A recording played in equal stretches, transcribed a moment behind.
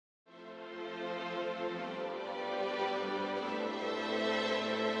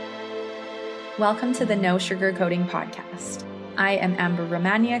Welcome to the No Sugarcoating Podcast. I am Amber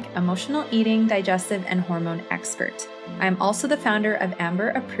Romaniuk, emotional eating, digestive, and hormone expert. I am also the founder of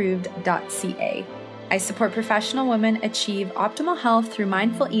amberapproved.ca. I support professional women achieve optimal health through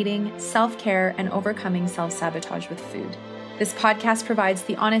mindful eating, self-care, and overcoming self-sabotage with food. This podcast provides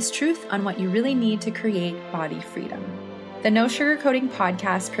the honest truth on what you really need to create body freedom. The No Sugarcoating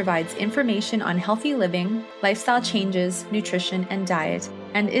Podcast provides information on healthy living, lifestyle changes, nutrition, and diet,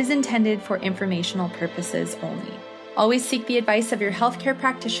 and is intended for informational purposes only. Always seek the advice of your healthcare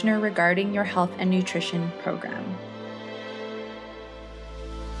practitioner regarding your health and nutrition program.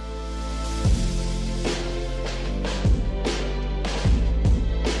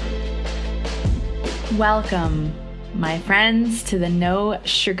 Welcome, my friends, to the No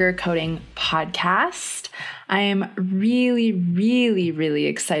Sugarcoating Podcast. I am really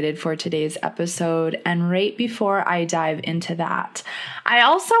excited for today's episode. And right before I dive into that, I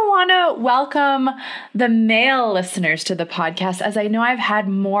also want to welcome the male listeners to the podcast, as I know I've had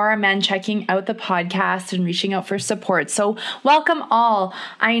more men checking out the podcast and reaching out for support. So welcome all.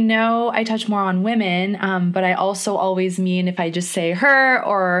 I know I touch more on women, but I also always mean if I just say her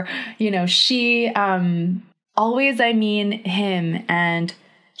or, she, always I mean him and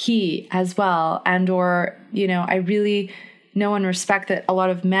he as well. And or, I really know and respect that a lot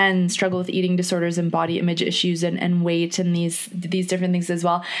of men struggle with eating disorders and body image issues and weight and these different things as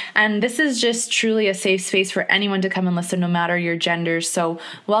well. And this is just truly a safe space for anyone to come and listen, no matter your gender. So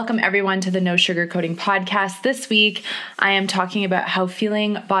welcome everyone to the No Sugarcoating Podcast. This week, I am talking about how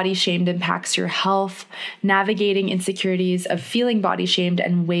feeling body shamed impacts your health, navigating insecurities of feeling body shamed,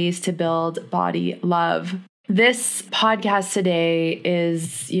 and ways to build body love. This podcast today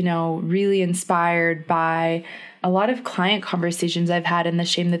is, really inspired by a lot of client conversations I've had and the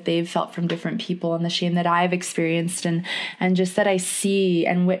shame that they've felt from different people and the shame that I've experienced and just that I see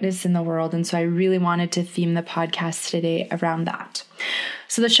and witness in the world. And so I really wanted to theme the podcast today around that.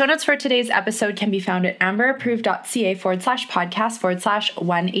 So the show notes for today's episode can be found at amberapproved.ca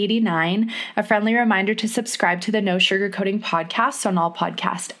 /podcast/189. A friendly reminder to subscribe to the No Sugarcoating Podcast on all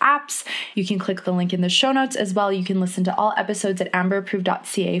podcast apps. You can click the link in the show notes as well. You can listen to all episodes at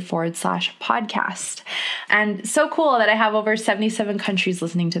amberapproved.ca /podcast. And so cool that I have over 77 countries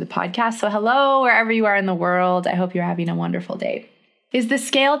listening to the podcast. So hello, wherever you are in the world. I hope you're having a wonderful day. Is the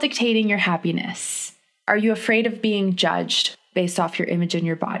scale dictating your happiness? Are you afraid of being judged based off your image in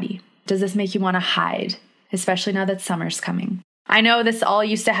your body? Does this make you want to hide, especially now that summer's coming? I know this all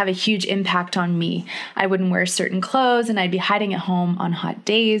used to have a huge impact on me. I wouldn't wear certain clothes and I'd be hiding at home on hot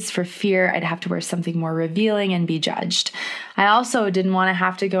days for fear I'd have to wear something more revealing and be judged. I also didn't want to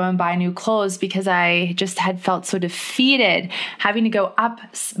have to go and buy new clothes because I just had felt so defeated having to go up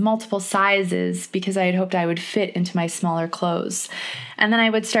multiple sizes because I had hoped I would fit into my smaller clothes. And then I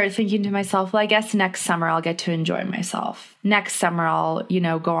would start thinking to myself, well, I guess next summer I'll get to enjoy myself. Next summer I'll,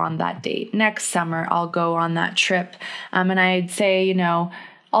 go on that date. Next summer I'll go on that trip. And I'd say,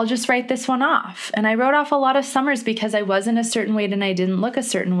 I'll just write this one off. And I wrote off a lot of summers because I wasn't a certain weight and I didn't look a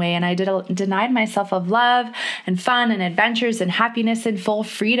certain way. And I denied myself of love and fun and adventures and happiness and full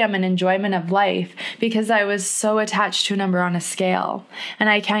freedom and enjoyment of life because I was so attached to a number on a scale. And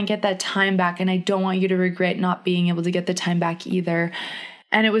I can't get that time back. And I don't want you to regret not being able to get the time back either.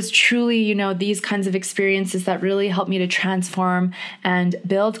 And it was truly, these kinds of experiences that really helped me to transform and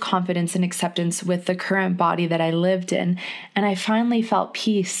build confidence and acceptance with the current body that I lived in. And I finally felt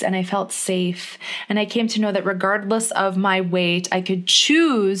peace and I felt safe. And I came to know that regardless of my weight, I could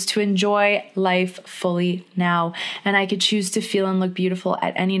choose to enjoy life fully now. And I could choose to feel and look beautiful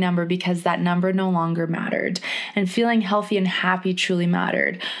at any number because that number no longer mattered. And feeling healthy and happy truly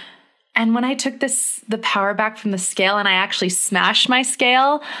mattered. And when I took the power back from the scale and I actually smashed my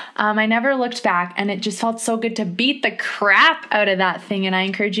scale, I never looked back, and it just felt so good to beat the crap out of that thing. And I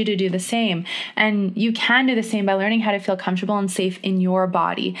encourage you to do the same. And you can do the same by learning how to feel comfortable and safe in your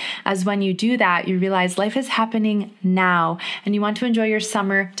body. As when you do that, you realize life is happening now, and you want to enjoy your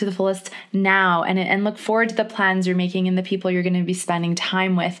summer to the fullest now and look forward to the plans you're making and the people you're going to be spending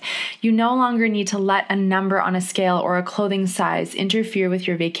time with. You no longer need to let a number on a scale or a clothing size interfere with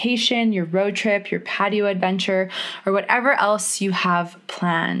your vacation, your road trip, your patio adventure, or whatever else you have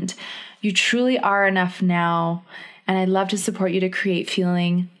planned. You truly are enough now, and I'd love to support you to create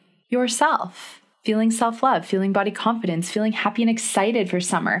feeling yourself. Feeling self-love, feeling body confidence, feeling happy and excited for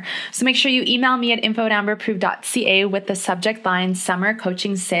summer. So make sure you email me at info@amberapproved.ca with the subject line Summer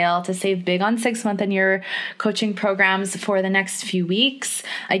Coaching Sale to save big on 6-month and year coaching programs for the next few weeks.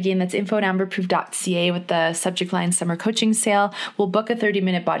 Again, that's info@amberapproved.ca with the subject line Summer Coaching Sale. We'll book a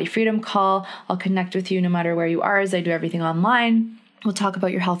 30-minute body freedom call. I'll connect with you no matter where you are, as I do everything online. We'll talk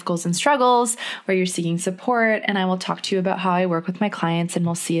about your health goals and struggles, where you're seeking support, and I will talk to you about how I work with my clients, and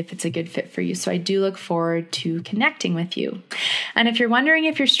we'll see if it's a good fit for you. So I do look forward to connecting with you. And if you're wondering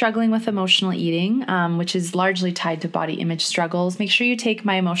if you're struggling with emotional eating, which is largely tied to body image struggles, make sure you take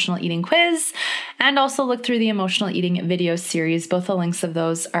my emotional eating quiz and also look through the emotional eating video series. Both the links of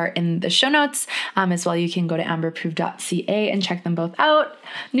those are in the show notes. As well, you can go to amberapproved.ca and check them both out.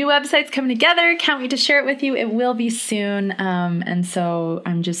 New website's coming together. Can't wait to share it with you. It will be soon. And so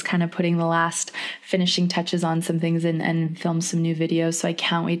I'm just kind of putting the last finishing touches on some things and film some new videos. So I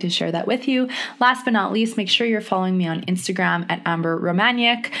can't wait to share that with you. Last but not least, make sure you're following me on Instagram at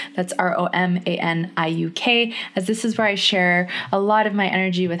amberapproved. That's ROMANIUK, as this is where I share a lot of my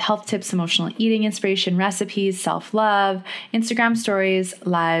energy with health tips, emotional eating, inspiration, recipes, self-love, Instagram stories,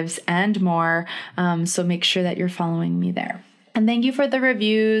 lives, and more. So make sure that you're following me there. And thank you for the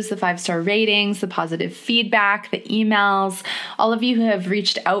reviews, the 5-star ratings, the positive feedback, the emails, all of you who have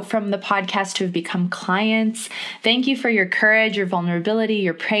reached out from the podcast who have become clients. Thank you for your courage, your vulnerability,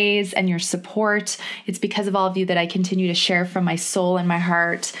 your praise, and your support. It's because of all of you that I continue to share from my soul and my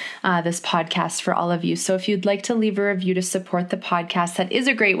heart this podcast for all of you. So if you'd like to leave a review to support the podcast, that is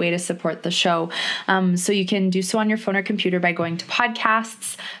a great way to support the show. So you can do so on your phone or computer by going to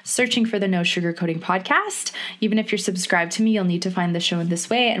podcasts, searching for the No Sugarcoating Podcast. Even if you're subscribed to me, you'll need to find the show in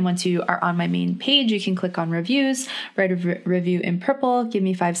this way. And once you are on my main page, you can click on reviews, write a review in purple, give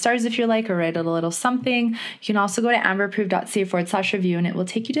me 5 stars if you like, or write a little something. You can also go to amberapproved.ca/review, and it will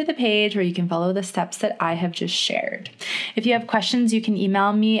take you to the page where you can follow the steps that I have just shared. If you have questions, you can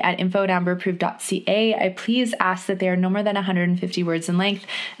email me at info@amberapproved.ca. I please ask that they are no more than 150 words in length,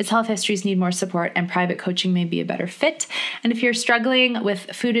 as health histories need more support and private coaching may be a better fit. And if you're struggling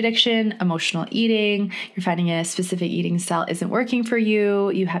with food addiction, emotional eating, you're finding a specific eating style isn't working for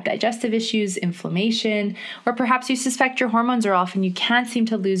you, you have digestive issues, inflammation, or perhaps you suspect your hormones are off and you can't seem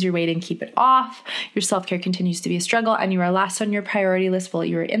to lose your weight and keep it off, your self-care continues to be a struggle, and you are last on your priority list, well,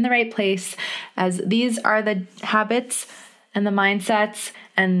 you're in the right place, as these are the habits and the mindsets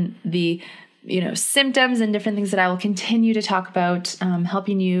and the symptoms and different things that I will continue to talk about,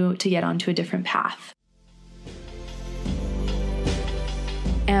 helping you to get onto a different path.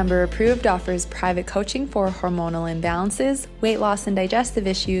 Amber Approved offers private coaching for hormonal imbalances, weight loss and digestive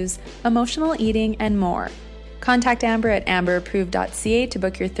issues, emotional eating, and more. Contact Amber at amberapproved.ca to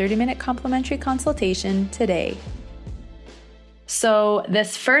book your 30-minute complimentary consultation today. So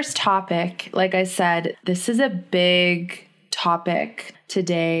this first topic, like I said, this is a big topic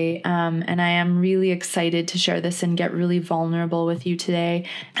today, and I am really excited to share this and get really vulnerable with you today.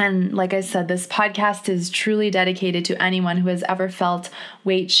 And like I said, this podcast is truly dedicated to anyone who has ever felt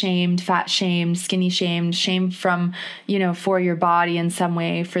weight shamed, fat shamed, skinny shamed, shame from, for your body in some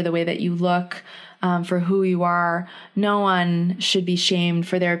way, for the way that you look, for who you are. No one should be shamed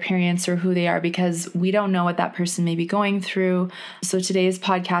for their appearance or who they are, because we don't know what that person may be going through. So today's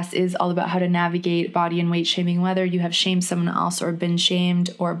podcast is all about how to navigate body and weight shaming, whether you have shamed someone else or been shamed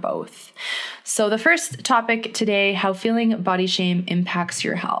or both. So the first topic today, how feeling body shame impacts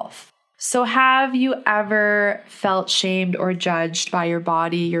your health. So have you ever felt shamed or judged by your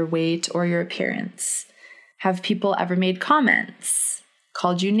body, your weight, or your appearance? Have people ever made comments,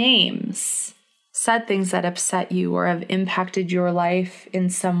 called you names, said things that upset you or have impacted your life in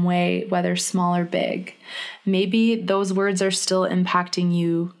some way, whether small or big? Maybe those words are still impacting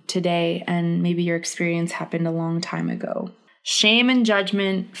you today, and maybe your experience happened a long time ago. Shame and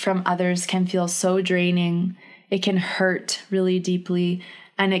judgment from others can feel so draining. It can hurt really deeply,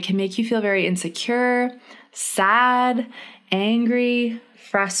 and it can make you feel very insecure, sad, angry,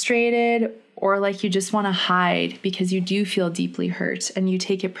 frustrated, or like you just want to hide because you do feel deeply hurt and you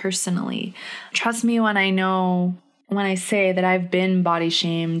take it personally. Trust me when I say that I've been body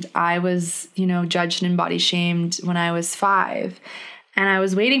shamed. I was, judged and body shamed when I was 5, and I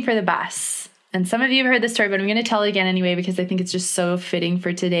was waiting for the bus. And some of you have heard this story, but I'm going to tell it again anyway, because I think it's just so fitting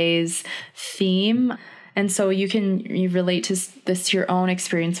for today's theme. And so you relate to this to your own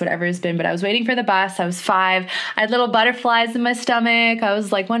experience, whatever it's been. But I was waiting for the bus. I was 5. I had little butterflies in my stomach. I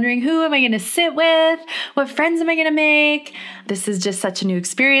was like wondering, who am I going to sit with? What friends am I going to make? This is just such a new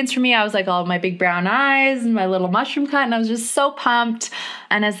experience for me. I was like all my big brown eyes and my little mushroom cut, and I was just so pumped.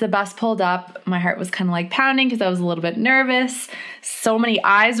 And as the bus pulled up, my heart was kind of like pounding because I was a little bit nervous. So many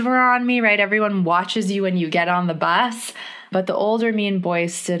eyes were on me, right? Everyone watches you when you get on the bus. But the older me and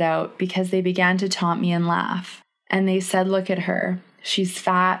boys stood out because they began to taunt me and laugh. And they said, look at her. She's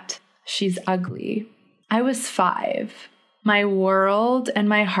fat. She's ugly. I was 5. My world and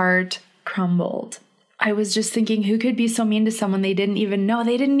my heart crumbled. I was just thinking, who could be so mean to someone they didn't even know?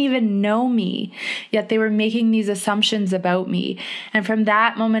 They didn't even know me, yet they were making these assumptions about me. And from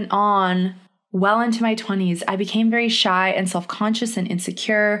that moment on, well into my 20s, I became very shy and self-conscious and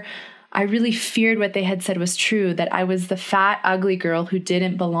insecure. I really feared what they had said was true, that I was the fat, ugly girl who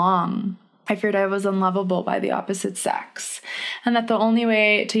didn't belong. I feared I was unlovable by the opposite sex, and that the only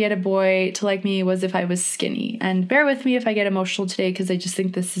way to get a boy to like me was if I was skinny. And bear with me if I get emotional today, because I just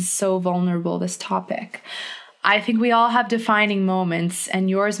think this is so vulnerable, this topic. I think we all have defining moments, and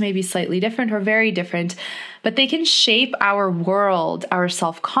yours may be slightly different or very different, but they can shape our world, our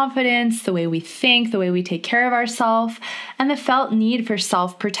self-confidence, the way we think, the way we take care of ourselves, and the felt need for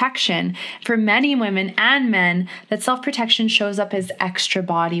self-protection. For many women and men, that self-protection shows up as extra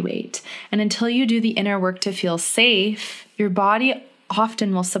body weight. And until you do the inner work to feel safe, your body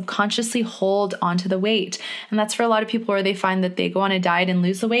often will subconsciously hold onto the weight. And that's for a lot of people where they find that they go on a diet and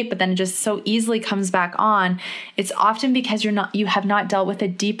lose the weight, but then it just so easily comes back on. It's often because you have not dealt with a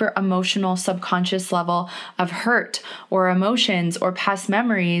deeper emotional subconscious level of hurt or emotions or past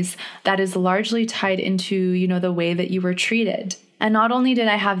memories that is largely tied into, the way that you were treated. And not only did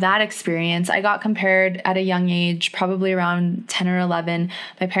I have that experience, I got compared at a young age, probably around 10 or 11.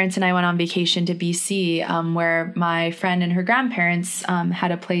 My parents and I went on vacation to BC, where my friend and her grandparents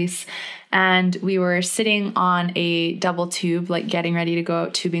had a place. And we were sitting on a double tube, like getting ready to go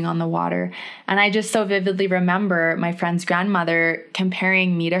out tubing on the water. And I just so vividly remember my friend's grandmother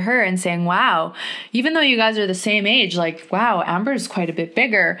comparing me to her and saying, wow, even though you guys are the same age, like, wow, Amber's quite a bit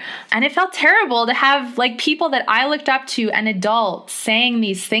bigger. And it felt terrible to have like people that I looked up to, an adult, saying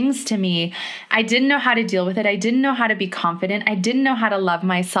these things to me. I didn't know how to deal with it. I didn't know how to be confident. I didn't know how to love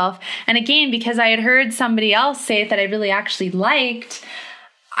myself. And again, because I had heard somebody else say it that I really actually liked,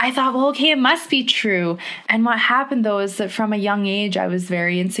 I thought, well, okay, it must be true. And what happened though is that from a young age, I was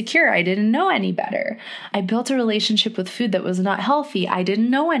very insecure. I didn't know any better. I built a relationship with food that was not healthy. I didn't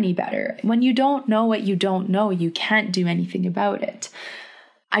know any better. When you don't know what you don't know, you can't do anything about it.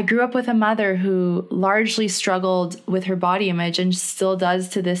 I grew up with a mother who largely struggled with her body image and still does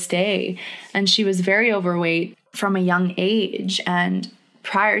to this day. And she was very overweight from a young age. And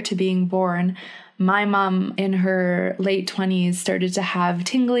prior to being born, my mom in her late 20s started to have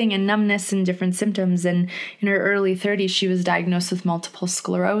tingling and numbness and different symptoms. And in her early 30s, she was diagnosed with multiple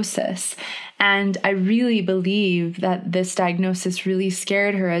sclerosis. And I really believe that this diagnosis really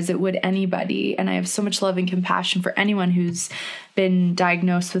scared her, as it would anybody. And I have so much love and compassion for anyone who's been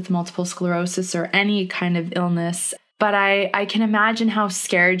diagnosed with multiple sclerosis or any kind of illness. But I can imagine how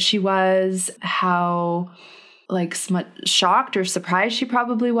scared she was, how shocked or surprised she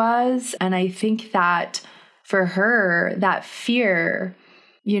probably was. And I think that for her, that fear,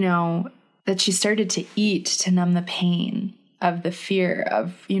 that she started to eat to numb the pain of the fear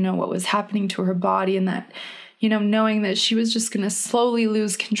of, what was happening to her body, and that, knowing that she was just going to slowly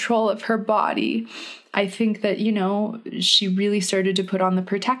lose control of her body. I think that, she really started to put on the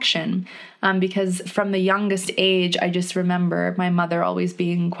protection, because from the youngest age, I just remember my mother always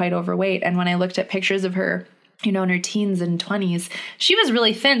being quite overweight. And when I looked at pictures of her, in her teens and 20s, she was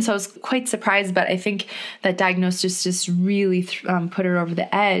really thin. So I was quite surprised, but I think that diagnosis just really put her over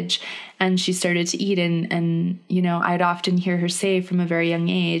the edge, and she started to eat. And I'd often hear her say from a very young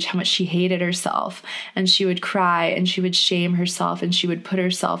age how much she hated herself, and she would cry and she would shame herself and she would put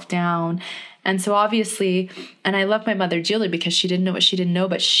herself down. And so obviously, and I love my mother dearly because she didn't know what she didn't know,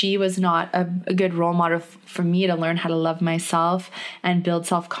 but she was not a good role model for me to learn how to love myself and build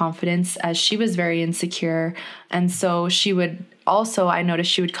self-confidence, as she was very insecure. And so she would also, I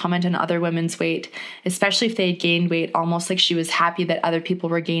noticed she would comment on other women's weight, especially if they had gained weight, almost like she was happy that other people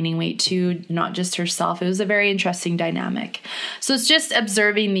were gaining weight too, not just herself. It was a very interesting dynamic. So it's just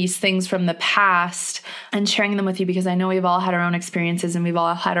observing these things from the past and sharing them with you, because I know we've all had our own experiences and we've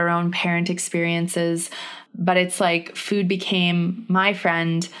all had our own parent experiences, but it's like food became my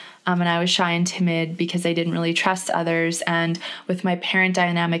friend. And I was shy and timid because I didn't really trust others. And with my parent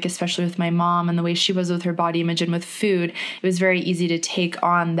dynamic, especially with my mom and the way she was with her body image and with food, it was very easy to take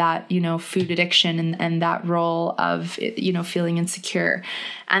on that, food addiction and that role of, feeling insecure.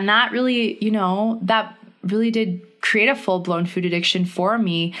 And that really, that really did create a full-blown food addiction for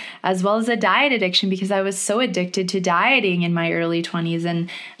me, as well as a diet addiction, because I was so addicted to dieting in my early 20s. And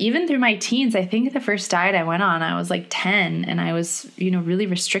even through my teens, I think the first diet I went on, I was like 10, and I was, really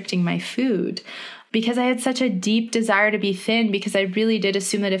restricting my food because I had such a deep desire to be thin, because I really did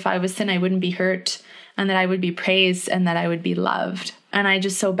assume that if I was thin, I wouldn't be hurt, and that I would be praised, and that I would be loved. And I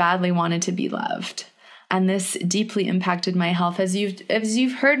just so badly wanted to be loved. And this deeply impacted my health, as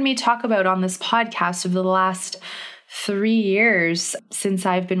you've heard me talk about on this podcast over the last 3 years since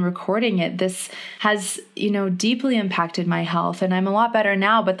I've been recording it, this has, deeply impacted my health, and I'm a lot better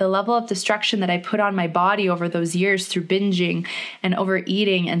now, but the level of destruction that I put on my body over those years through binging and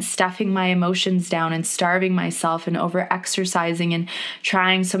overeating and stuffing my emotions down and starving myself and over-exercising and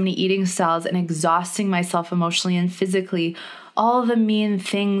trying so many eating styles and exhausting myself emotionally and physically, all the mean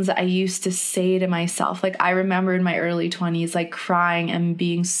things I used to say to myself. Like, I remember in my early 20s, like crying and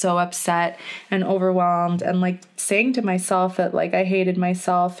being so upset and overwhelmed and like saying to myself that like I hated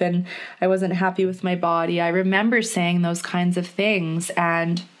myself and I wasn't happy with my body. I remember saying those kinds of things,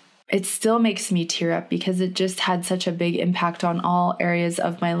 and it still makes me tear up because it just had such a big impact on all areas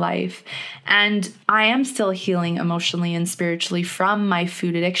of my life. And I am still healing emotionally and spiritually from my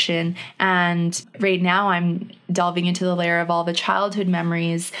food addiction. And right now I'm delving into the layer of all the childhood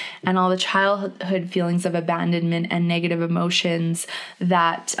memories and all the childhood feelings of abandonment and negative emotions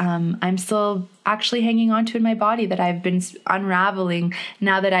that I'm still actually hanging on to in my body, that I've been unraveling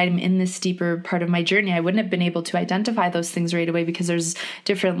now that I'm in this deeper part of my journey. I wouldn't have been able to identify those things right away because there's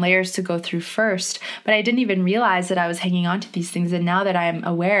different layers to go through first, but I didn't even realize that I was hanging on to these things. And now that I'm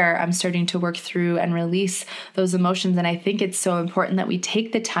aware, I'm starting to work through and release those emotions. And I think it's so important that we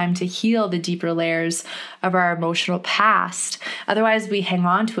take the time to heal the deeper layers of our emotional past. Otherwise, we hang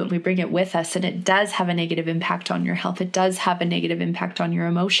on to it, we bring it with us, and it does have a negative impact on your health. It does have a negative impact on your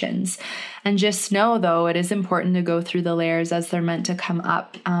emotions. And just know, though, it is important to go through the layers as they're meant to come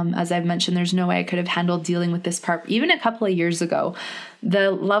up. As I've mentioned, there's no way I could have handled dealing with this part even a couple of years ago. The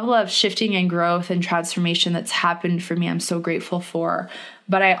level of shifting and growth and transformation that's happened for me, I'm so grateful for.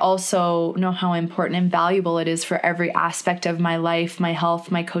 But I also know how important and valuable it is for every aspect of my life, my health,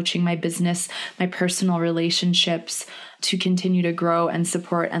 my coaching, my business, my personal relationships, to continue to grow and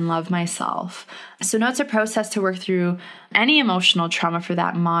support and love myself. So know it's a process to work through any emotional trauma for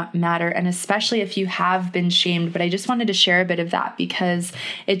that matter, and especially if you have been shamed. But I just wanted to share a bit of that because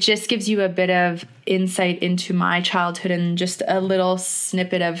it just gives you a bit of insight into my childhood and just a little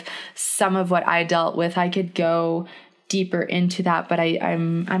snippet of some of what I dealt with. I could go deeper into that, but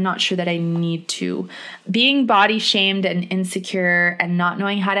I'm not sure that I need to. Being body shamed and insecure and not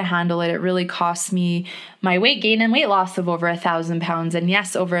knowing how to handle it, it really cost me my weight gain and weight loss of over 1,000 pounds. And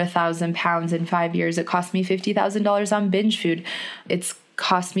yes, over 1,000 pounds in 5 years. It cost me $50,000 on binge food. It's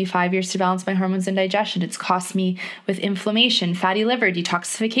cost me 5 years to balance my hormones and digestion. It's cost me with inflammation, fatty liver,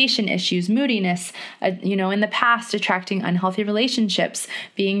 detoxification issues, moodiness, in the past, attracting unhealthy relationships,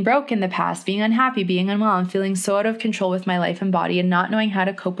 being broke in the past, being unhappy, being unwell, and feeling so out of control with my life and body and not knowing how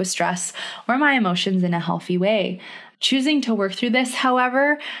to cope with stress or my emotions in a healthy way. Choosing to work through this,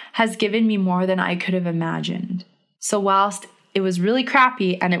 however, has given me more than I could have imagined. So whilst it was really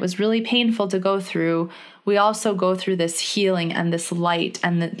crappy and it was really painful to go through, we also go through this healing and this light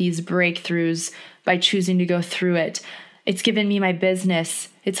and these breakthroughs by choosing to go through it. It's given me my business.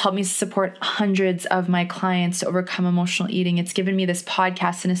 It's helped me support hundreds of my clients to overcome emotional eating. It's given me this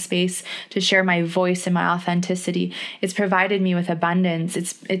podcast and a space to share my voice and my authenticity. It's provided me with abundance.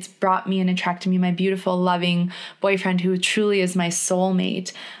 It's brought me and attracted me my beautiful, loving boyfriend who truly is my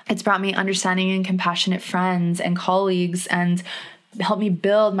soulmate. It's brought me understanding and compassionate friends and colleagues, and helped me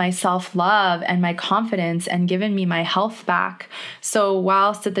build my self-love and my confidence and given me my health back. So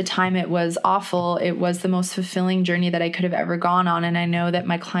whilst at the time it was awful, it was the most fulfilling journey that I could have ever gone on. And I know that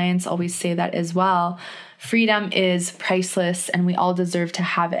my clients always say that as well. Freedom is priceless and we all deserve to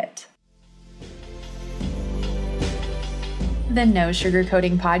have it. The No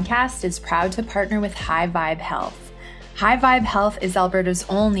Sugarcoating Podcast is proud to partner with High Vibe Health. High Vibe Health is Alberta's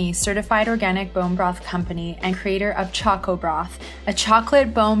only certified organic bone broth company and creator of Choco Broth, a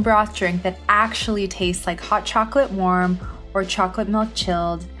chocolate bone broth drink that actually tastes like hot chocolate warm or chocolate milk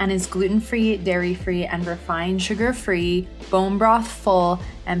chilled and is gluten-free, dairy-free, and refined sugar-free, bone broth full,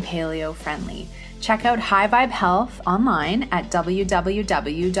 and paleo-friendly. Check out High Vibe Health online at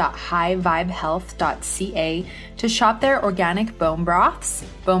www.highvibehealth.ca to shop their organic bone broths,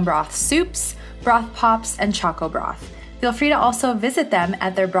 bone broth soups, broth pops, and choco broth. Feel free to also visit them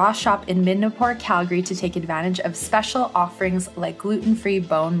at their broth shop in Midnapore, Calgary to take advantage of special offerings like gluten-free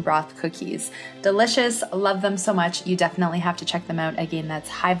bone broth cookies. Delicious, love them so much. You definitely have to check them out. Again,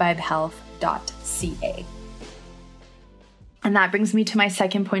 that's highvibehealth.ca. And that brings me to my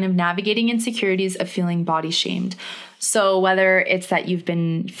second point of navigating insecurities of feeling body shamed. So whether it's that you've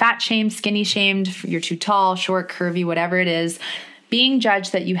been fat shamed, skinny shamed, you're too tall, short, curvy, whatever it is, being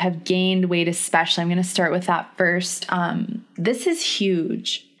judged that you have gained weight especially, I'm going to start with that first. This is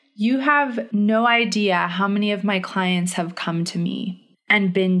huge. You have no idea how many of my clients have come to me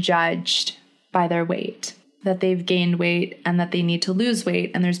and been judged by their weight. that they've gained weight and that they need to lose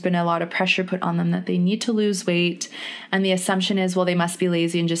weight. And there's been a lot of pressure put on them that they need to lose weight. And the assumption is, well, they must be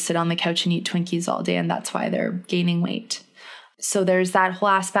lazy and just sit on the couch and eat Twinkies all day. And that's why they're gaining weight. So there's that whole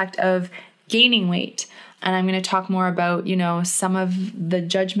aspect of gaining weight. And I'm going to talk more about, some of the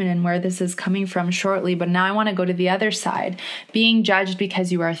judgment and where this is coming from shortly. But now I want to go to the other side, being judged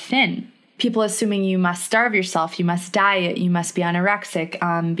because you are thin. People assuming you must starve yourself, you must diet, you must be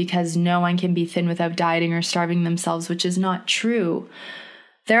anorexic, because no one can be thin without dieting or starving themselves, which is not true.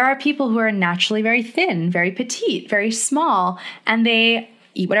 There are people who are naturally very thin, very petite, very small, and they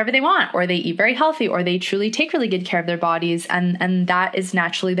eat whatever they want, or they eat very healthy, or they truly take really good care of their bodies, and that is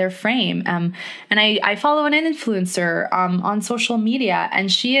naturally their frame. And I follow an influencer on social media,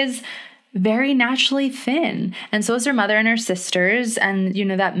 and she is very naturally thin. And so is her mother and her sisters. And,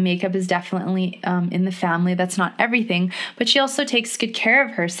 that makeup is definitely in the family. That's not everything, but she also takes good care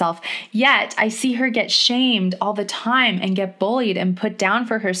of herself. Yet I see her get shamed all the time and get bullied and put down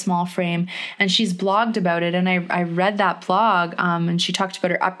for her small frame. And she's blogged about it. And I read that blog and she talked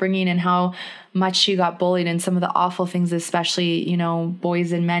about her upbringing and how much she got bullied and some of the awful things, especially,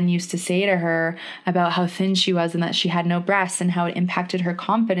 boys and men used to say to her about how thin she was and that she had no breasts and how it impacted her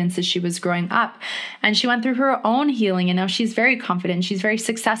confidence as she was growing up. And she went through her own healing, and now she's very confident, she's very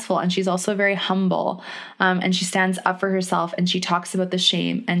successful, and she's also very humble. And she stands up for herself, and she talks about the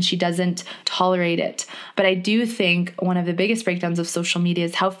shame, and she doesn't tolerate it. But I do think one of the biggest breakdowns of social media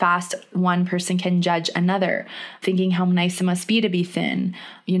is how fast one person can judge another, thinking how nice it must be to be thin.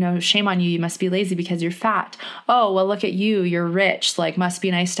 Shame on you, you must be lazy because you're fat. Oh, well, look at you, you're rich, must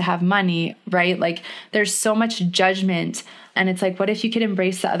be nice to have money, right? There's so much judgment. And it's what if you could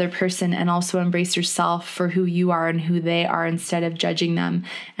embrace the other person and also embrace yourself for who you are and who they are instead of judging them?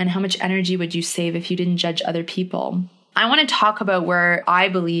 And how much energy would you save if you didn't judge other people? I want to talk about where I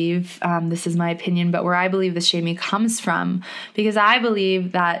believe, this is my opinion, but where I believe the shaming comes from, because I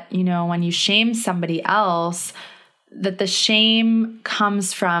believe that, when you shame somebody else, that the shame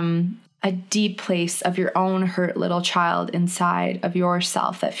comes from a deep place of your own hurt little child inside of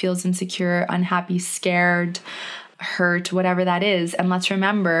yourself that feels insecure, unhappy, scared, hurt, whatever that is. And let's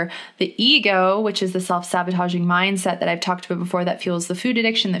remember the ego, which is the self-sabotaging mindset that I've talked about before, that fuels the food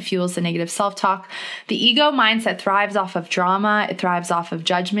addiction, that fuels the negative self-talk. The ego mindset thrives off of drama. It thrives off of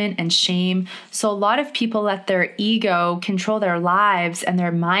judgment and shame. So a lot of people let their ego control their lives and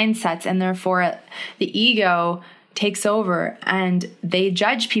their mindsets, and therefore the ego takes over and they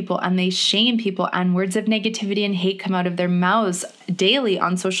judge people and they shame people, and words of negativity and hate come out of their mouths daily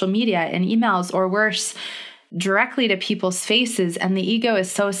on social media, in emails, or worse, directly to people's faces. And the ego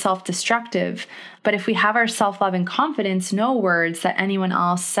is so self-destructive. But if we have our self-love and confidence, no words that anyone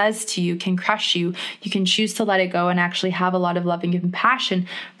else says to you can crush you. You can choose to let it go and actually have a lot of love and compassion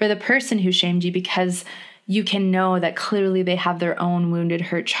for the person who shamed you, because you can know that clearly they have their own wounded,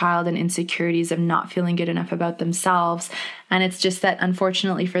 hurt child and insecurities of not feeling good enough about themselves. And it's just that,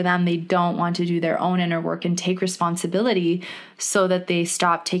 unfortunately for them, they don't want to do their own inner work and take responsibility, so that they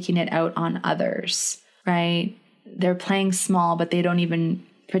stop taking it out on others, right? They're playing small, but they don't even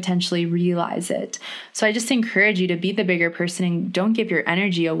potentially realize it. So I just encourage you to be the bigger person and don't give your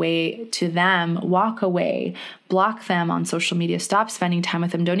energy away to them. Walk away, block them on social media, stop spending time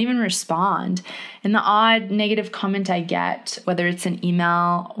with them, don't even respond. And the odd negative comment I get, whether it's an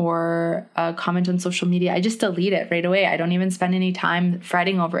email or a comment on social media, I just delete it right away. I don't even spend any time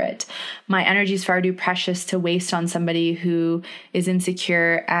fretting over it. My energy is far too precious to waste on somebody who is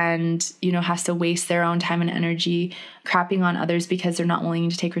insecure and, has to waste their own time and energy crapping on others because they're not willing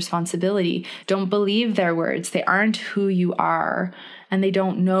to take responsibility. Don't believe their words. They aren't who you are, and they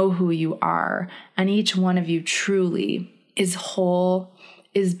don't know who you are. And each one of you truly is whole,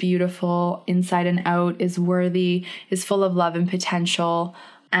 is beautiful, inside and out, is worthy, is full of love and potential.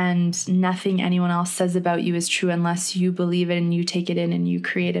 And nothing anyone else says about you is true unless you believe it and you take it in and you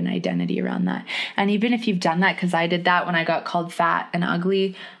create an identity around that. And even if you've done that, because I did that when I got called fat and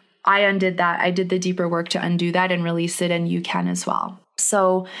ugly, I undid that. I did the deeper work to undo that and release it, and you can as well.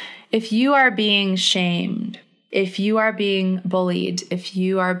 So if you are being shamed, if you are being bullied, if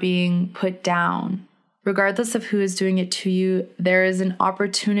you are being put down, regardless of who is doing it to you, there is an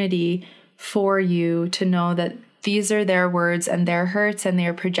opportunity for you to know that these are their words and their hurts, and they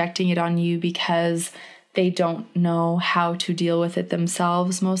are projecting it on you because they don't know how to deal with it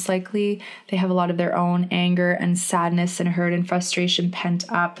themselves, most likely. They have a lot of their own anger and sadness and hurt and frustration pent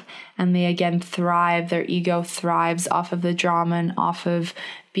up, and they again thrive. Their ego thrives off of the drama and off of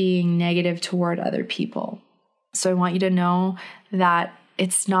being negative toward other people. So I want you to know that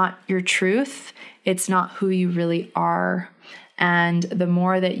it's not your truth. It's not who you really are. And the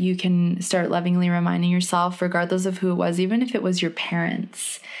more that you can start lovingly reminding yourself, regardless of who it was, even if it was your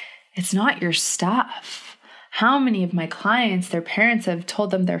parents, it's not your stuff. How many of my clients, their parents have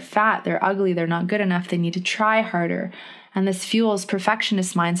told them they're fat, they're ugly, they're not good enough, they need to try harder. And this fuels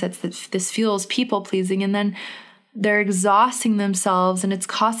perfectionist mindsets, this fuels people pleasing, and then they're exhausting themselves, and it's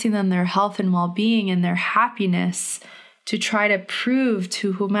costing them their health and well-being and their happiness to try to prove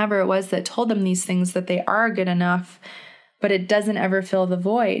to whomever it was that told them these things that they are good enough. But it doesn't ever fill the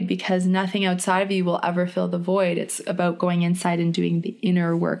void, because nothing outside of you will ever fill the void. It's about going inside and doing the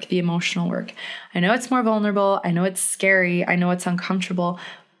inner work, the emotional work. I know it's more vulnerable. I know it's scary. I know it's uncomfortable.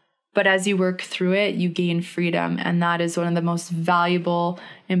 But as you work through it, you gain freedom. And that is one of the most valuable,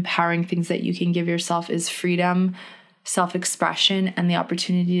 empowering things that you can give yourself is freedom, self-expression, and the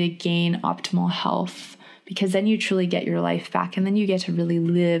opportunity to gain optimal health. Because then you truly get your life back, and then you get to really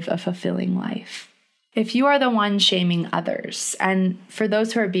live a fulfilling life. If you are the one shaming others, and for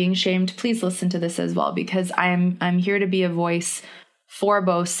those who are being shamed, please listen to this as well, because I'm here to be a voice for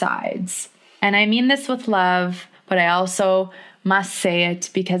both sides. And I mean this with love, but I also must say it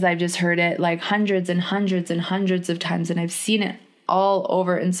because I've just heard it like hundreds and hundreds and hundreds of times, and I've seen it all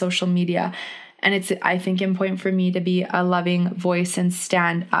over in social media. And it's, I think, important for me to be a loving voice and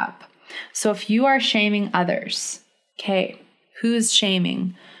stand up. So if you are shaming others, okay, who's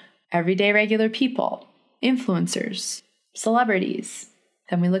shaming? Everyday regular people, influencers, celebrities.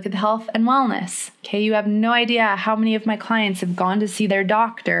 Then we look at the health and wellness. Okay, you have no idea how many of my clients have gone to see their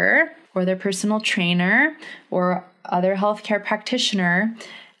doctor or their personal trainer or other healthcare practitioner.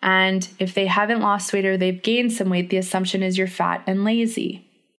 And if they haven't lost weight or they've gained some weight, the assumption is you're fat and lazy.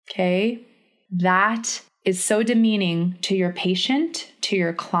 Okay, that is so demeaning to your patient, to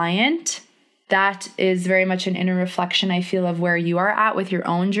your client. That is very much an inner reflection, I feel, of where you are at with your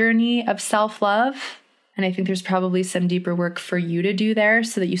own journey of self-love. And I think there's probably some deeper work for you to do there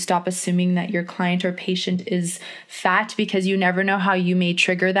so that you stop assuming that your client or patient is fat, because you never know how you may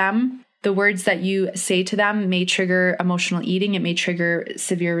trigger them. The words that you say to them may trigger emotional eating. It may trigger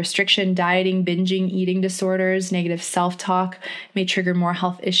severe restriction, dieting, binging, eating disorders, negative self-talk, may trigger more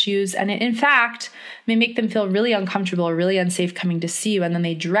health issues. And it, in fact, may make them feel really uncomfortable or really unsafe coming to see you. And then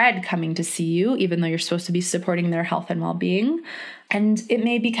they dread coming to see you, even though you're supposed to be supporting their health and well-being. And it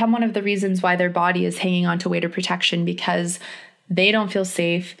may become one of the reasons why their body is hanging on to weight or protection, because they don't feel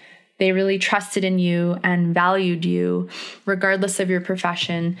safe. They really trusted in you and valued you, regardless of your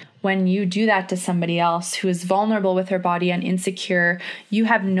profession. When you do that to somebody else who is vulnerable with their body and insecure, you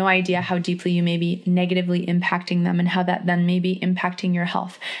have no idea how deeply you may be negatively impacting them and how that then may be impacting your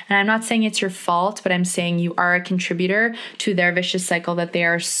health. And I'm not saying it's your fault, but I'm saying you are a contributor to their vicious cycle that they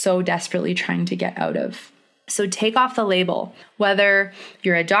are so desperately trying to get out of. So take off the label, whether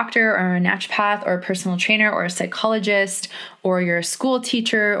you're a doctor or a naturopath or a personal trainer or a psychologist, or you're a school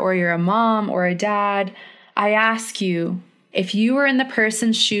teacher or you're a mom or a dad. I ask you, if you were in the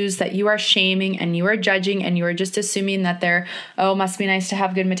person's shoes that you are shaming and you are judging and you are just assuming that they're, oh, must be nice to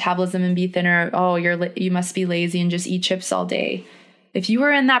have good metabolism and be thinner. Oh, you must be lazy and just eat chips all day. If you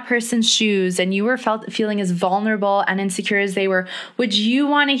were in that person's shoes and you were feeling as vulnerable and insecure as they were, would you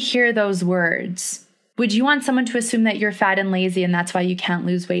want to hear those words? Would you want someone to assume that you're fat and lazy and that's why you can't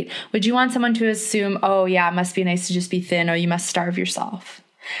lose weight? Would you want someone to assume, oh yeah, it must be nice to just be thin, or you must starve yourself?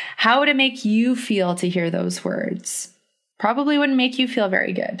 How would it make you feel to hear those words? Probably wouldn't make you feel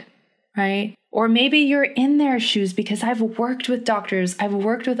very good, right? Or maybe you're in their shoes, because I've worked with doctors. I've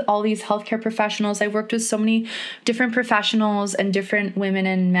worked with all these healthcare professionals. I've worked with so many different professionals and different women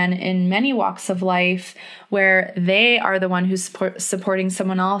and men in many walks of life, where they are the one who's supporting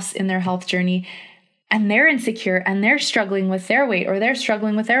someone else in their health journey. And they're insecure and they're struggling with their weight, or they're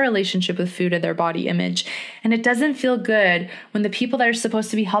struggling with their relationship with food or their body image. And it doesn't feel good when the people that are supposed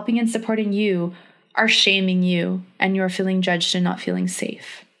to be helping and supporting you are shaming you and you're feeling judged and not feeling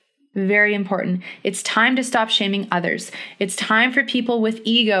safe. Very important. It's time to stop shaming others. It's time for people with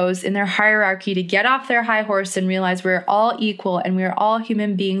egos in their hierarchy to get off their high horse and realize we're all equal and we're all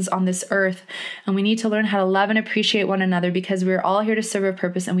human beings on this earth. And we need to learn how to love and appreciate one another, because we're all here to serve a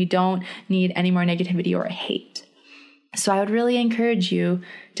purpose and we don't need any more negativity or hate. So I would really encourage you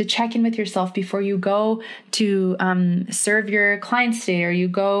to check in with yourself before you go to serve your clients today, or you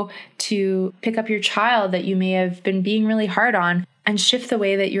go to pick up your child that you may have been being really hard on, and shift the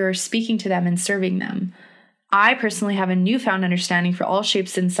way that you're speaking to them and serving them. I personally have a newfound understanding for all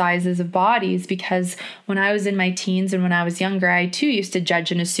shapes and sizes of bodies, because when I was in my teens and when I was younger, I too used to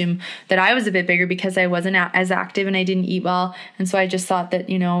judge and assume that I was a bit bigger because I wasn't as active and I didn't eat well. And so I just thought that,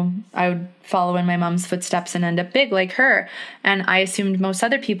 I would follow in my mom's footsteps and end up big like her. And I assumed most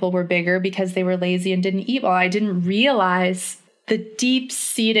other people were bigger because they were lazy and didn't eat well. I didn't realize the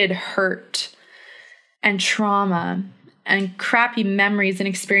deep-seated hurt and trauma and crappy memories and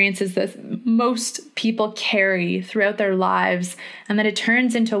experiences that most people carry throughout their lives, and that it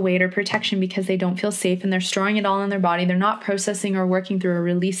turns into weight or protection because they don't feel safe and they're storing it all in their body. They're not processing or working through or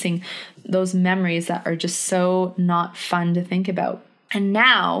releasing those memories that are just so not fun to think about. And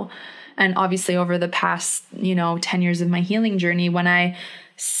now, and obviously over the past, 10 years of my healing journey, when I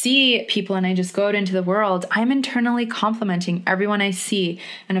see people and I just go out into the world, I'm internally complimenting everyone I see.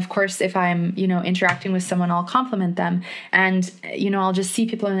 And of course, if I'm, interacting with someone, I'll compliment them. And, I'll just see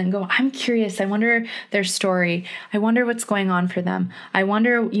people and then go, I'm curious. I wonder their story. I wonder what's going on for them. I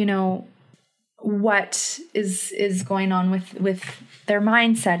wonder, what is going on with their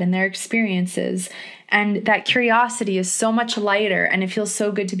mindset and their experiences. And that curiosity is so much lighter, and it feels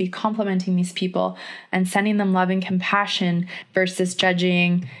so good to be complimenting these people and sending them love and compassion versus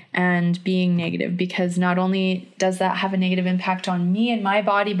judging and being negative, because not only does that have a negative impact on me and my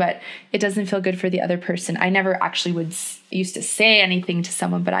body, but it doesn't feel good for the other person. I never actually used to say anything to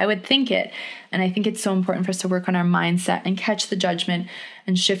someone, but I would think it. And I think it's so important for us to work on our mindset and catch the judgment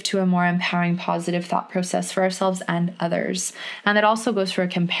and shift to a more empowering, positive thought process for ourselves and others. And that also goes for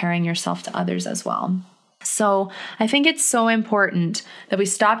comparing yourself to others as well. So I think it's so important that we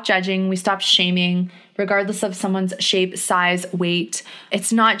stop judging, we stop shaming, regardless of someone's shape, size, weight.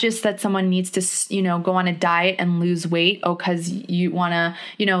 It's not just that someone needs to, go on a diet and lose weight, because you want to,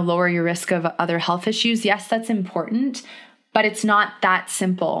 lower your risk of other health issues. Yes, that's important, but it's not that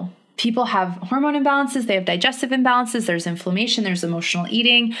simple. People have hormone imbalances, they have digestive imbalances, there's inflammation, there's emotional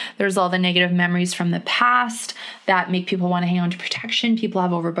eating, there's all the negative memories from the past that make people want to hang on to protection. People have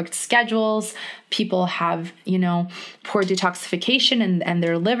overbooked schedules. People have, poor detoxification and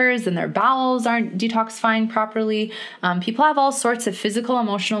their livers and their bowels aren't detoxifying properly. People have all sorts of physical,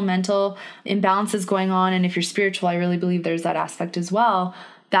 emotional, mental imbalances going on. And if you're spiritual, I really believe there's that aspect as well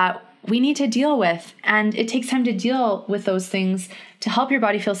that we need to deal with. And it takes time to deal with those things to help your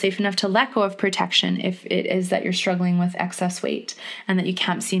body feel safe enough to let go of protection if it is that you're struggling with excess weight and that you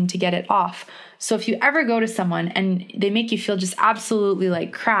can't seem to get it off. So if you ever go to someone and they make you feel just absolutely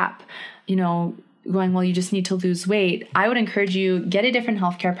like crap, going, well, you just need to lose weight, I would encourage you, get a different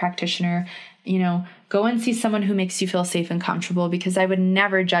healthcare practitioner, go and see someone who makes you feel safe and comfortable, because I would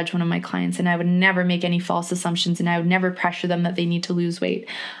never judge one of my clients and I would never make any false assumptions and I would never pressure them that they need to lose weight.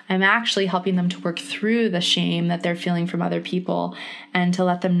 I'm actually helping them to work through the shame that they're feeling from other people and to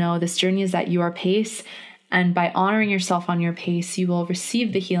let them know this journey is at your pace. And by honoring yourself on your pace, you will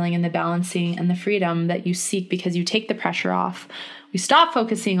receive the healing and the balancing and the freedom that you seek, because you take the pressure off. We stop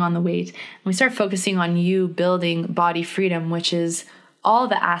focusing on the weight and we start focusing on you building body freedom, which is all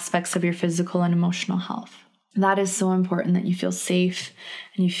the aspects of your physical and emotional health. That is so important, that you feel safe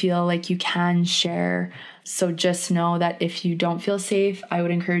and you feel like you can share. So just know that if you don't feel safe, I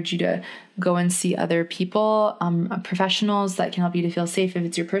would encourage you to go and see other people, professionals that can help you to feel safe. If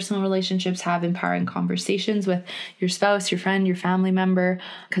it's your personal relationships, have empowering conversations with your spouse, your friend, your family member,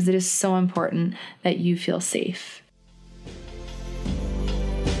 because it is so important that you feel safe.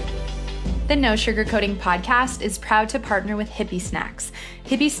 The No Sugarcoating Podcast is proud to partner with Hippie Snacks.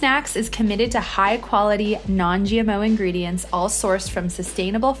 Hippie Snacks is committed to high-quality, non-GMO ingredients, all sourced from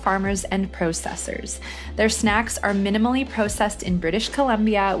sustainable farmers and processors. Their snacks are minimally processed in British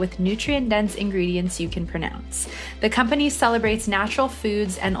Columbia with nutrient-dense ingredients you can pronounce. The company celebrates natural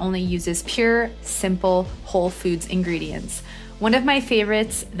foods and only uses pure, simple, whole foods ingredients. One of my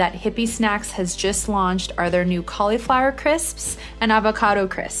favorites that Hippie Snacks has just launched are their new cauliflower crisps and avocado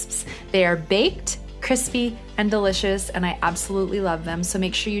crisps. They are baked, crispy, and delicious, and I absolutely love them. So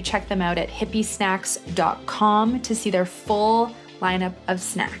make sure you check them out at hippiesnacks.com to see their full lineup of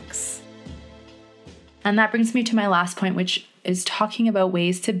snacks. And that brings me to my last point, which is talking about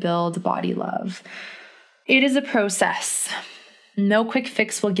ways to build body love. It is a process. No quick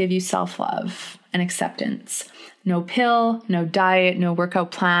fix will give you self-love and acceptance. No pill, no diet, no workout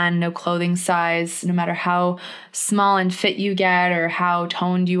plan, no clothing size, no matter how small and fit you get or how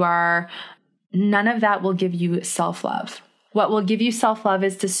toned you are, none of that will give you self-love. What will give you self-love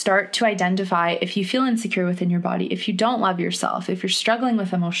is to start to identify if you feel insecure within your body, if you don't love yourself, if you're struggling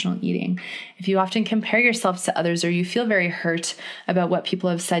with emotional eating, if you often compare yourself to others or you feel very hurt about what people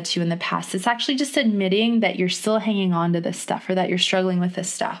have said to you in the past. It's actually just admitting that you're still hanging on to this stuff or that you're struggling with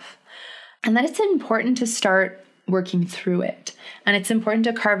this stuff. And that it's important to start working through it. And it's important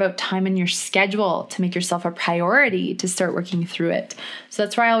to carve out time in your schedule to make yourself a priority to start working through it. So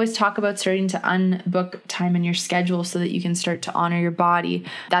that's why I always talk about starting to unbook time in your schedule so that you can start to honor your body.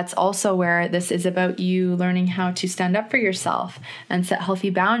 That's also where this is about you learning how to stand up for yourself and set healthy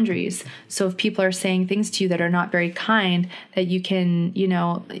boundaries. So if people are saying things to you that are not very kind, that you can,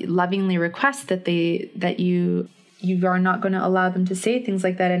 lovingly request that you are not going to allow them to say things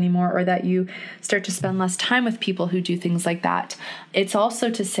like that anymore, or that you start to spend less time with people who do things like that. It's also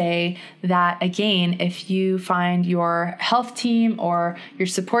to say that, again, if you find your health team or your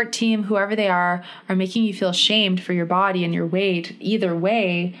support team, whoever they are making you feel shamed for your body and your weight, either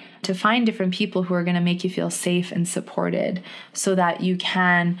way, to find different people who are going to make you feel safe and supported so that you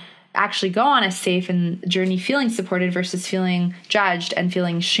can actually go on a safe and journey feeling supported versus feeling judged and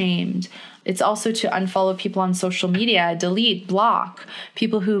feeling shamed. It's also to unfollow people on social media, delete, block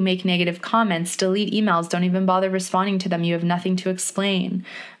people who make negative comments, delete emails, don't even bother responding to them. You have nothing to explain.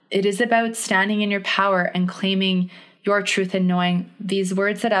 It is about standing in your power and claiming your truth and knowing these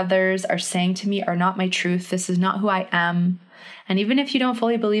words that others are saying to me are not my truth. This is not who I am. And even if you don't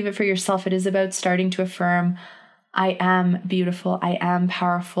fully believe it for yourself, it is about starting to affirm, I am beautiful, I am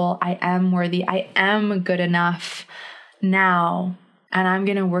powerful, I am worthy, I am good enough now. And I'm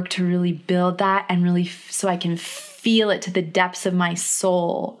going to work to really build that and really so I can feel it to the depths of my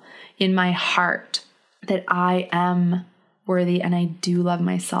soul, in my heart, that I am worthy and I do love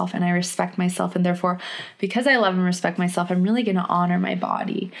myself and I respect myself. And therefore, because I love and respect myself, I'm really going to honor my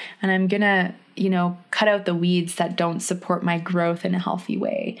body. And I'm going to, cut out the weeds that don't support my growth in a healthy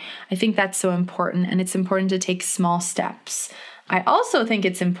way. I think that's so important. And it's important to take small steps. I also think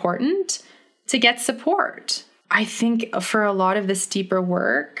it's important to get support. I think for a lot of this deeper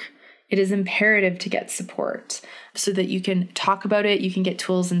work, it is imperative to get support so that you can talk about it. You can get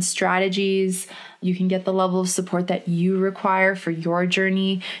tools and strategies. You can get the level of support that you require for your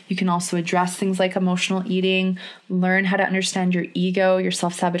journey. You can also address things like emotional eating, learn how to understand your ego, your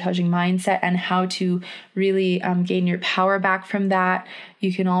self-sabotaging mindset, and how to really gain your power back from that.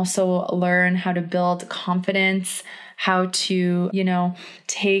 You can also learn how to build confidence, how to,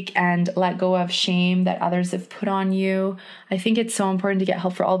 take and let go of shame that others have put on you. I think it's so important to get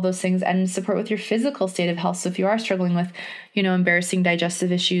help for all those things and support with your physical state of health. So if you are struggling with, embarrassing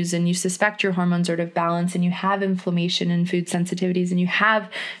digestive issues and you suspect your hormones are out of balance and you have inflammation and food sensitivities and you have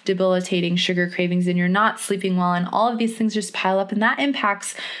debilitating sugar cravings and you're not sleeping well and all of these things just pile up and that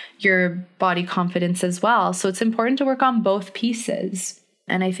impacts your body confidence as well. So it's important to work on both pieces.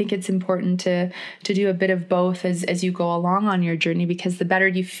 And I think it's important to do a bit of both as you go along on your journey, because the better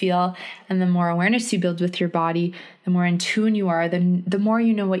you feel and the more awareness you build with your body, the more in tune you are, then the more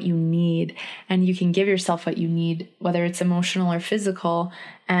you know what you need and you can give yourself what you need, whether it's emotional or physical.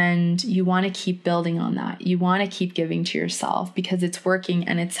 And you want to keep building on that. You want to keep giving to yourself because it's working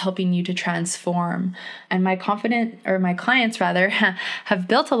and it's helping you to transform. And my clients have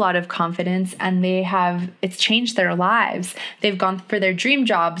built a lot of confidence and it's changed their lives. They've gone for their dream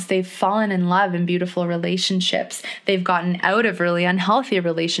jobs. They've fallen in love in beautiful relationships. They've gotten out of really unhealthy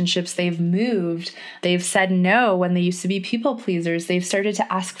relationships. They've moved. They've said no when they used to be people pleasers. They've started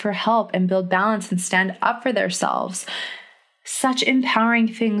to ask for help and build balance and stand up for themselves. Such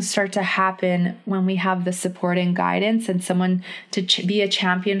empowering things start to happen when we have the support and guidance and someone to be a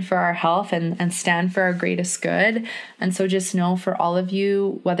champion for our health and stand for our greatest good. And so just know, for all of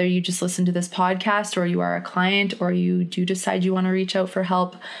you, whether you just listen to this podcast or you are a client or you do decide you want to reach out for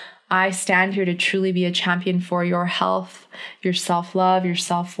help, I stand here to truly be a champion for your health, your self-love, your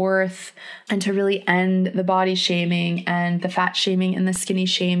self-worth, and to really end the body shaming and the fat shaming and the skinny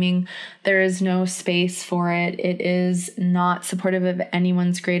shaming. There is no space for it. It is not supportive of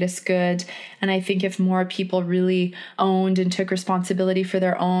anyone's greatest good. And I think if more people really owned and took responsibility for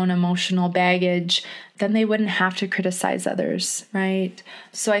their own emotional baggage, then they wouldn't have to criticize others, right?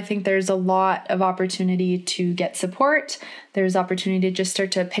 So I think there's a lot of opportunity to get support. There's opportunity to just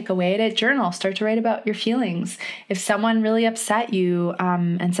start to pick away at it, journal, start to write about your feelings. If someone really upset you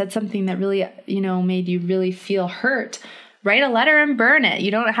and said something that really, made you really feel hurt, write a letter and burn it.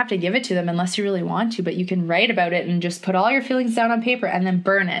 You don't have to give it to them unless you really want to, but you can write about it and just put all your feelings down on paper and then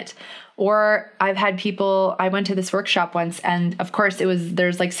burn it. Or I've had people, I went to this workshop once and of course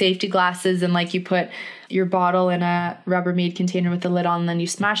there's like safety glasses and like you put your bottle in a Rubbermaid container with the lid on and then you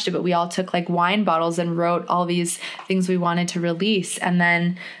smashed it. But we all took like wine bottles and wrote all these things we wanted to release. And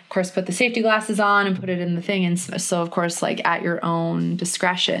then of course put the safety glasses on and put it in the thing. And so of course like at your own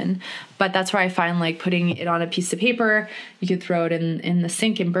discretion. But that's where I find like putting it on a piece of paper, you could throw it in the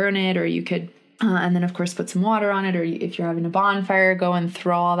sink and burn it, or you could and then, of course, put some water on it, or if you're having a bonfire, go and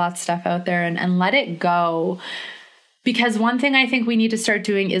throw all that stuff out there and let it go. Because one thing I think we need to start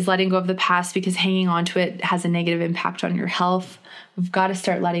doing is letting go of the past, because hanging on to it has a negative impact on your health. We've got to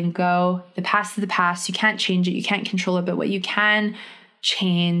start letting go. The past is the past. You can't change it. You can't control it. But what you can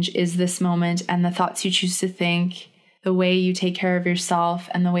change is this moment and the thoughts you choose to think, the way you take care of yourself,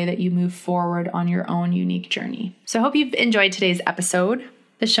 and the way that you move forward on your own unique journey. So I hope you've enjoyed today's episode.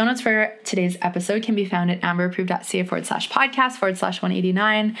 The show notes for today's episode can be found at amberapproved.ca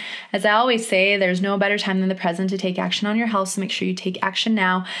 /podcast/189. As I always say, there's no better time than the present to take action on your health, so make sure you take action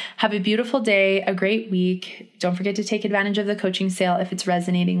now. Have a beautiful day, a great week. Don't forget to take advantage of the coaching sale if it's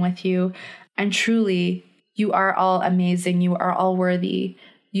resonating with you. And truly, you are all amazing. You are all worthy.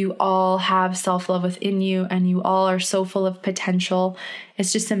 You all have self-love within you, and you all are so full of potential.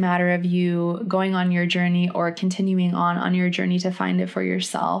 It's just a matter of you going on your journey or continuing on your journey to find it for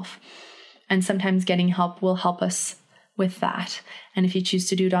yourself. And sometimes getting help will help us with that. And if you choose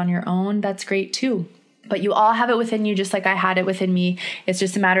to do it on your own, that's great too. But you all have it within you, just like I had it within me. It's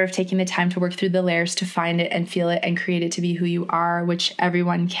just a matter of taking the time to work through the layers to find it and feel it and create it to be who you are, which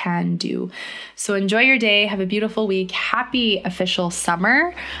everyone can do. So enjoy your day. Have a beautiful week. Happy official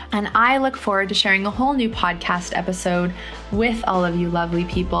summer. And I look forward to sharing a whole new podcast episode with all of you lovely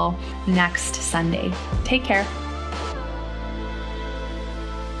people next Sunday. Take care.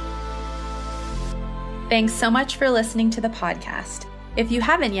 Thanks so much for listening to the podcast. If you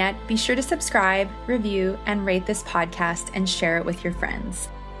haven't yet, be sure to subscribe, review, and rate this podcast and share it with your friends.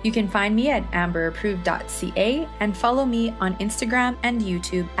 You can find me at amberapproved.ca and follow me on Instagram and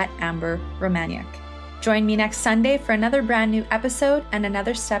YouTube at Amber Romaniuk. Join me next Sunday for another brand new episode and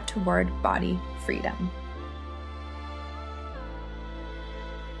another step toward body freedom.